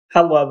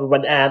Hello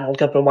everyone and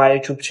welcome to my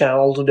YouTube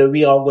channel. Today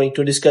we are going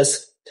to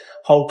discuss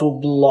how to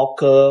block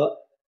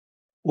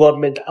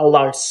government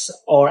alerts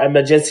or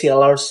emergency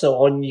alerts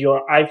on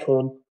your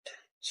iPhone.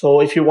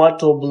 So if you want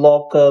to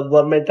block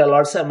government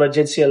alerts,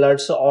 emergency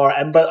alerts or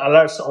Amber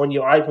alerts on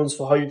your iPhone,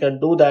 so how you can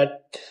do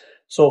that.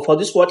 So for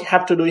this, what you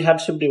have to do, you have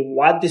to simply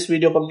watch this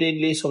video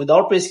completely. So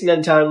without wasting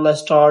any time, let's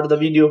start the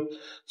video.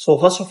 So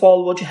first of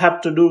all, what you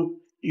have to do,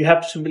 you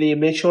have to simply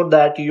make sure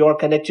that you are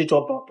connected to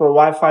a proper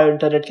Wi-Fi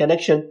internet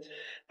connection.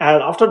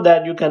 And after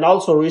that, you can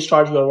also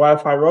restart your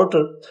Wi-Fi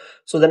router.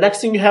 So the next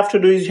thing you have to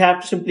do is you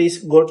have to simply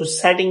go to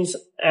settings.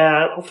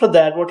 And after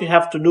that, what you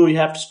have to do, you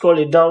have to scroll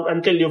it down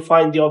until you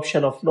find the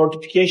option of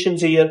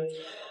notifications here.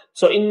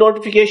 So in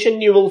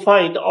notification, you will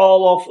find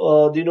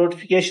all of the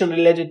notification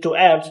related to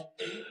apps.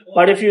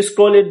 But if you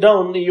scroll it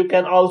down, you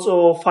can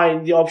also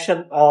find the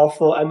option of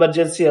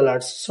emergency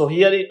alerts. So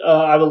here,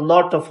 I will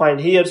not find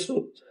here.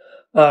 So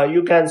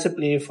you can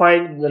simply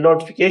find the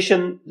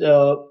notification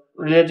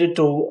related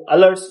to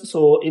alerts.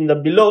 So in the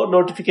below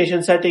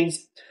notification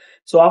settings.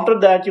 So after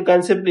that, you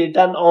can simply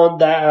turn off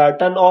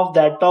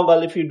that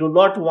toggle if you do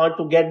not want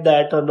to get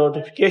that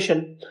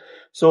notification.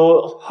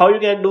 So how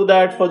you can do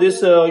that? For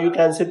this, you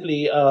can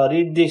simply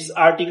read this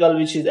article,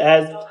 which is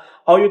as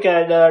how you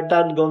can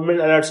turn government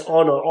alerts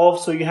on or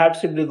off. So you have to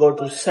simply go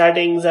to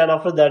settings, and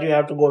after that you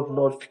have to go to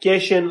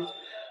notification,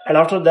 and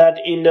after that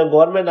in the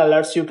government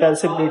alerts you can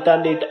simply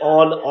turn it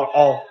on or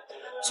off.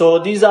 So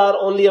these are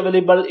only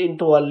available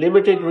into a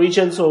limited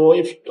region. So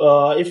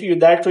if you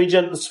that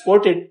region is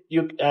supported,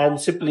 you can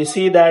simply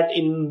see that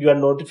in your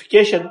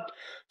notification.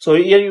 So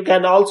here you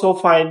can also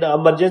find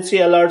emergency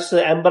alerts,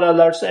 Amber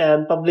alerts,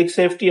 and public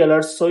safety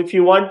alerts. So if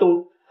you want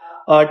to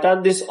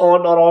turn this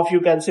on or off,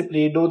 you can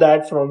simply do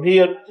that from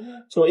here.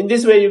 So in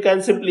this way, you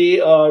can simply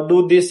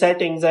do these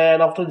settings,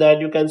 and after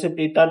that, you can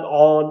simply turn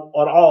on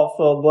or off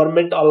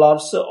government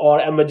alerts or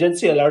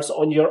emergency alerts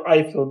on your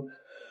iPhone.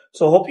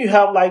 So hope you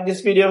have liked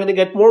this video. When you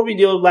get more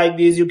videos like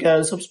these, you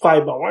can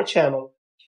subscribe our channel.